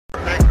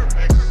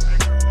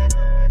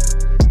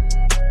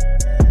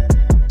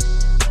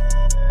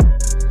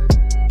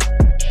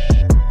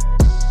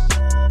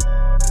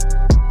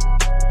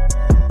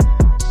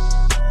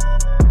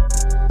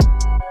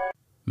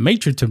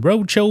Matrix and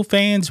Roadshow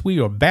fans, we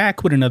are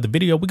back with another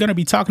video. We're going to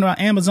be talking about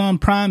Amazon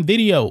Prime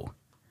Video.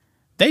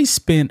 They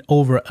spent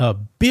over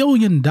 $1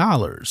 billion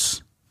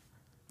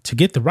to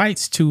get the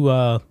rights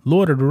to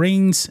Lord of the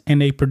Rings,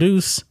 and they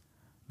produced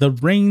The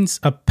Rings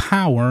of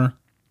Power,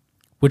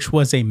 which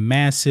was a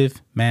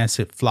massive,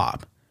 massive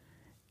flop.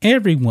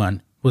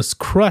 Everyone was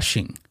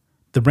crushing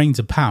The Rings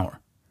of Power.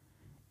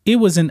 It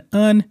was an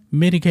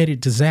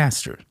unmitigated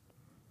disaster.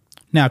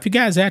 Now, if you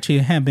guys actually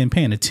have been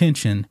paying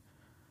attention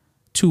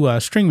to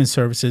streaming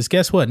services,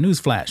 guess what?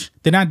 Newsflash,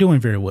 they're not doing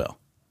very well.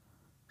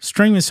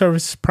 Streaming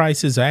service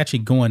prices are actually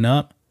going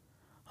up.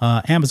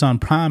 Amazon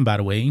Prime, by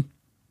the way,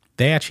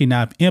 they actually now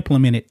have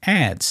implemented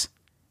ads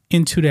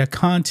into their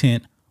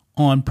content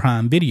on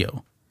Prime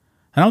Video.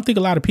 I don't think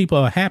a lot of people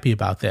are happy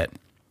about that.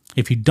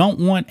 If you don't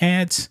want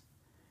ads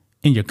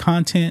in your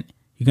content,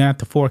 you're going to have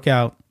to fork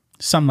out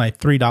something like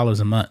 $3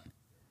 a month.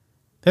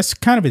 That's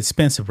kind of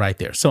expensive right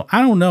there. So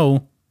I don't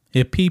know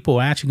if people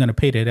are actually going to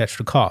pay that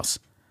extra cost.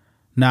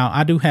 Now,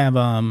 I do have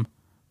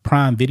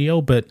Prime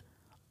Video, but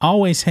I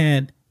always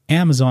had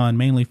Amazon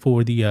mainly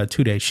for the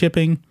 2-day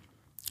shipping,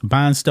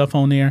 buying stuff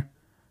on there.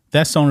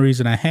 That's the only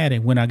reason I had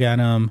it. When I got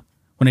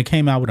when it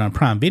came out with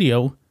Prime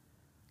Video,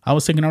 I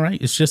was thinking, all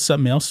right, it's just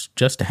something else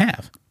just to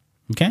have.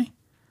 Okay,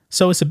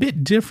 so it's a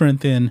bit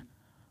different than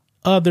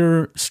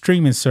other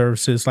streaming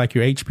services like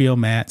your HBO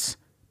Max,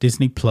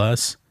 Disney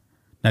Plus.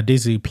 Now,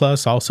 Disney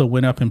Plus also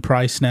went up in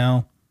price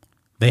now.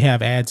 They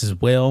have ads as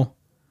well.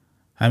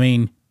 I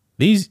mean,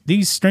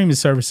 these streaming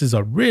services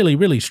are really,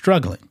 really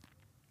struggling.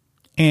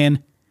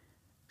 And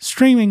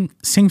streaming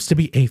seems to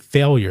be a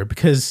failure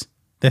because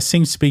there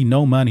seems to be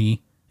no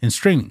money in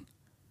streaming.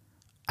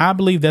 I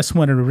believe that's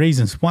one of the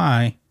reasons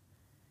why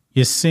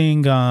you're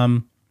seeing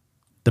The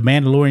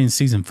Mandalorian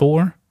Season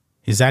 4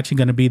 is actually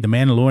going to be The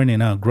Mandalorian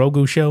and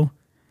Grogu show.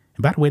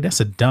 And by the way, that's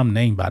a dumb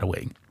name, by the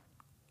way.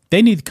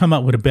 They need to come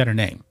up with a better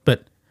name,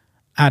 but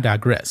I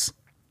digress.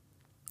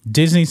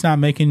 Disney's not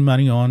making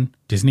money on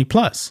Disney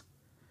Plus,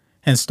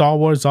 and Star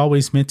Wars is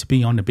always meant to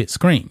be on the big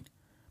screen.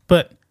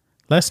 But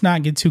let's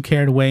not get too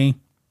carried away.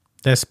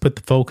 Let's put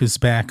the focus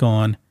back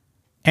on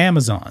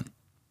Amazon.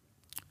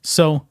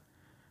 So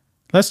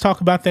let's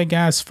talk about that,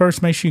 guys.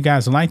 First, make sure you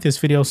guys like this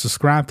video,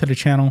 subscribe to the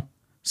channel,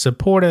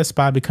 support us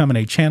by becoming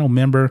a channel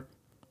member.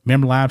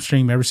 Member live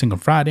stream every single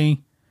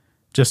Friday.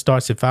 Just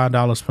starts at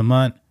 $5 per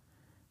month.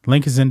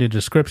 Link is in the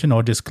description,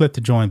 or just click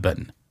the join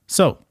button.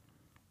 So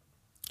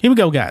here we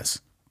go, guys.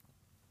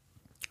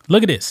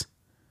 Look at this.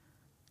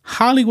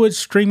 Hollywood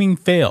streaming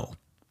fail.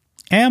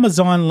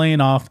 Amazon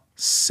laying off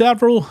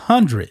several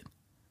hundred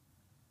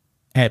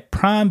at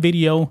Prime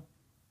Video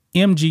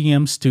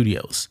MGM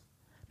Studios.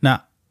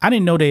 Now, I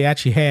didn't know they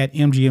actually had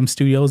MGM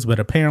Studios, but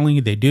apparently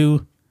they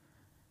do.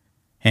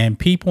 And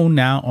people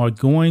now are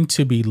going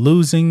to be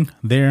losing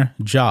their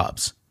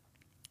jobs.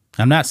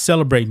 I'm not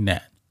celebrating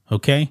that,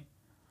 okay?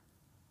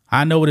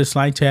 I know what it's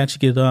like to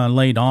actually get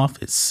laid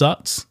off. It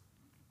sucks.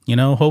 You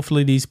know,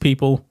 hopefully these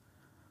people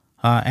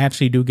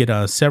actually do get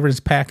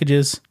severance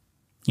packages,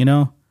 you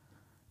know,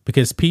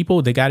 because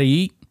people, they got to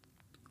eat.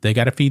 They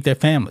got to feed their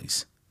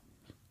families.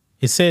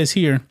 It says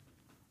here,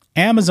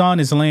 Amazon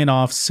is laying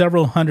off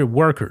several hundred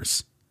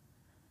workers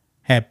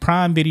at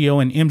Prime Video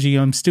and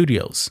MGM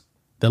Studios,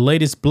 the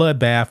latest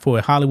bloodbath for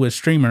a Hollywood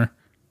streamer,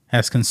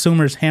 as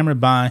consumers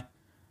hammered by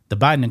the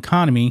Biden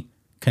economy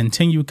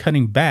continue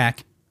cutting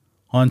back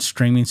on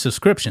streaming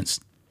subscriptions.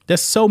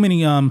 There's so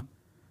many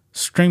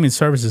streaming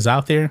services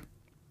out there.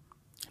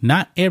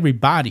 Not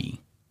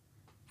everybody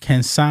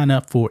can sign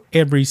up for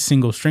every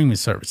single streaming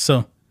service.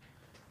 So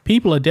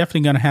people are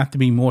definitely going to have to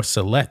be more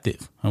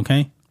selective,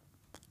 okay?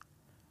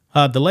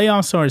 The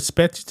layoffs are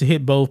expected to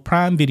hit both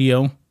Prime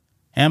Video,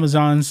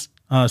 Amazon's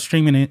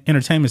streaming and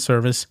entertainment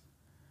service,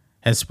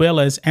 as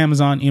well as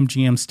Amazon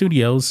MGM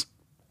Studios,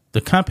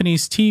 the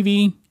company's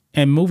TV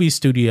and movie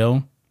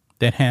studio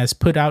that has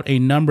put out a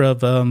number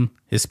of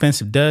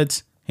expensive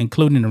duds,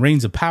 including the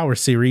Rings of Power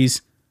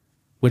series,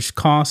 which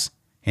costs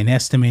an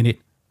estimated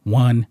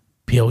 $1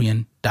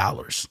 billion.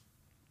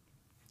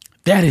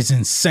 That is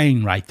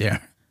insane right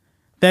there.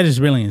 That is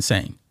really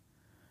insane.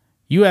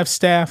 UF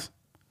staff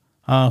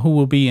who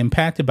will be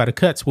impacted by the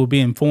cuts will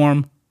be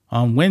informed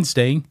on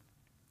Wednesday,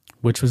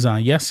 which was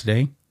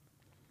yesterday,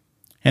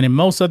 and in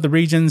most other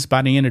regions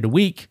by the end of the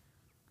week,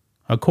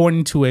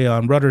 according to a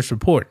Reuters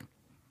report.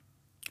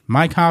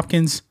 Mike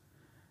Hopkins,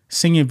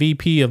 Senior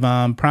VP of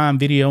Prime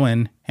Video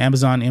and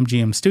Amazon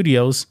MGM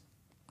Studios,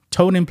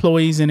 told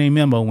employees in a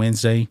memo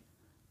Wednesday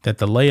that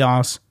the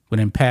layoffs would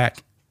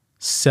impact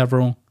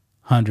several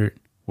hundred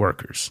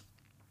workers.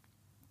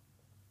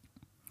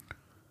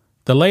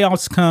 The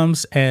layoffs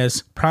comes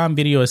as Prime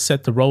Video is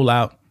set to roll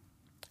out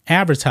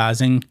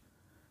advertising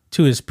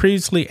to its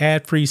previously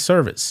ad-free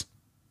service.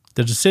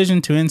 The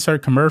decision to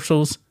insert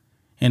commercials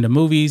into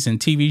movies and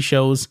TV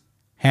shows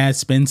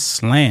has been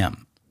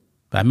slammed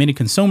by many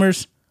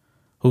consumers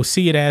who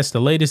see it as the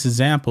latest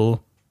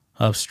example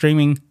of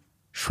streaming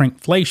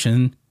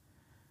shrinkflation,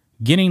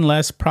 getting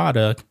less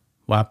product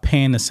while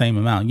paying the same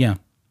amount. Yeah.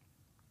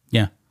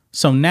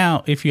 So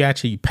now if you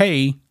actually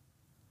pay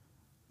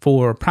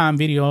for Prime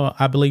Video,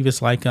 I believe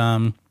it's like,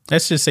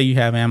 let's just say you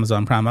have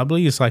Amazon Prime. I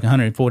believe it's like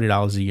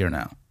 $140 a year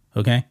now.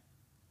 Okay.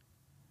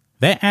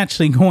 They're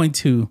actually going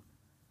to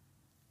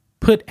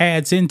put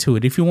ads into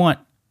it. If you want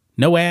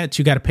no ads,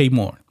 you got to pay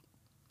more.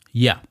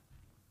 Yeah.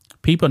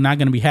 People are not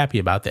going to be happy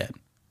about that.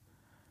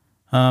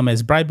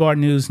 As Breitbart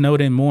News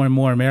noted, more and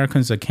more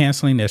Americans are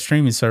canceling their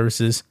streaming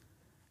services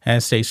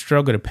as they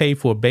struggle to pay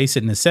for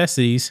basic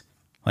necessities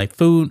like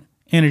food,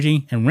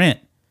 energy, and rent,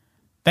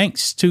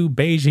 thanks to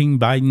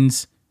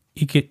Biden's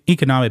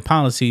economic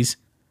policies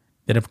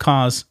that have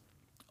caused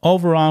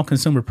overall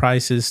consumer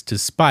prices to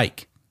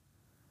spike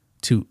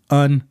to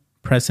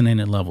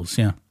unprecedented levels.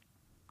 Yeah.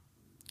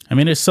 I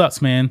mean, it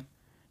sucks, man.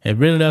 It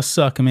really does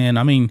suck, man.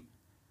 I mean,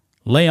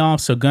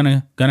 layoffs are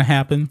gonna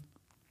happen.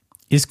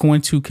 It's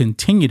going to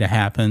continue to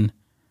happen.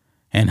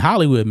 And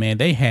Hollywood, man,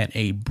 they had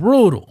an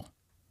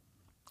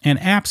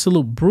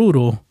absolute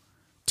brutal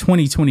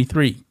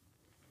 2023.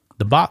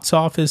 The box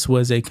office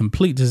was a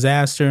complete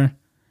disaster.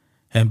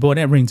 And boy,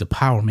 that rings of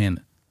power,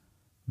 man.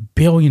 $1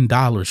 billion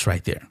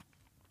right there.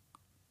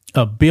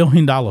 $1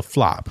 billion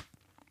flop.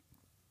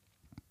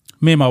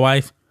 Me and my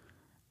wife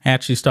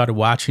actually started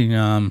watching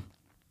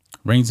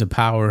Rings of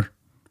Power.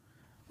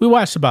 We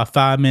watched about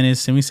 5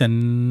 minutes and we said,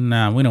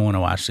 nah, we don't want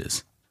to watch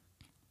this.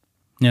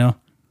 You know,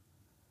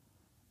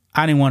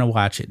 I didn't want to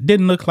watch it.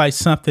 Didn't look like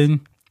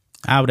something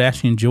I would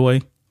actually enjoy.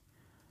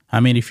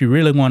 I mean, if you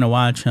really want to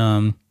watch,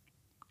 Lord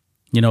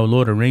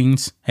of the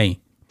Rings,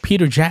 hey,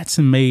 Peter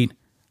Jackson made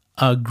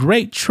a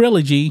great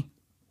trilogy,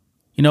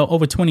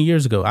 over 20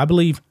 years ago. I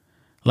believe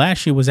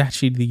last year was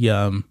actually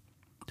the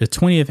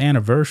 20th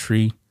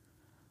anniversary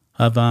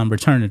of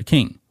Return of the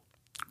King.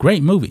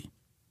 Great movie.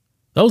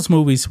 Those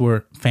movies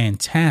were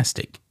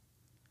fantastic.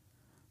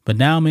 But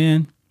now,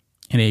 man,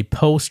 in a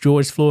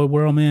post-George Floyd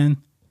world, man,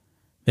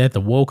 they have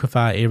to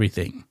wokeify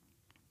everything.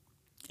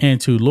 And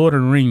to Lord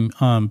of the Rings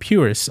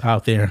purists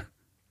out there,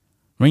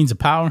 Rings of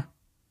Power,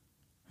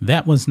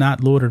 that was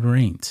not Lord of the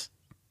Rings.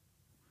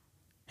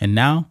 And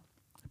now,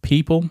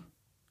 people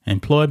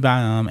employed by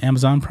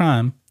Amazon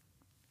Prime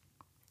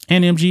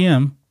and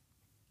MGM,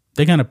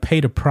 they're going to pay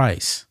the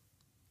price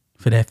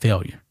for that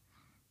failure.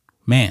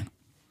 Man,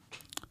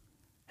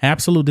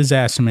 absolute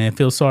disaster, man. I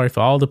feel sorry for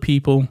all the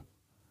people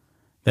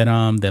that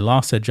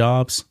lost their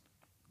jobs.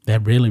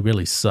 That really,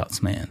 really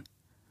sucks, man.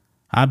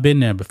 I've been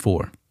there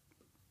before.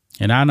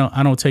 And I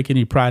don't take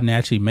any pride in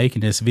actually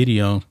making this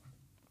video,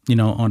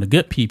 on the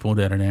good people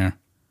that are there.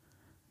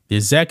 The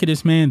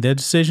executives, man, their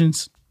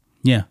decisions,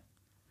 yeah.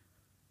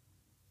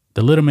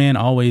 The little man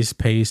always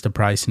pays the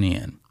price in the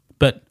end.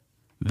 But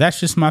that's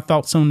just my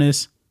thoughts on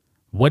this.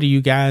 What do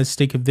you guys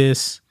think of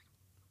this?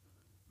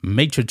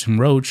 Matrix and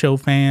Roadshow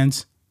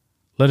fans,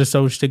 let us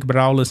know what you think about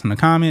all this in the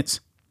comments.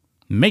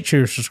 Make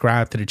sure you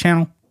subscribe to the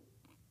channel.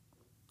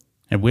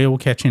 And we'll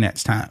catch you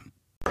next time.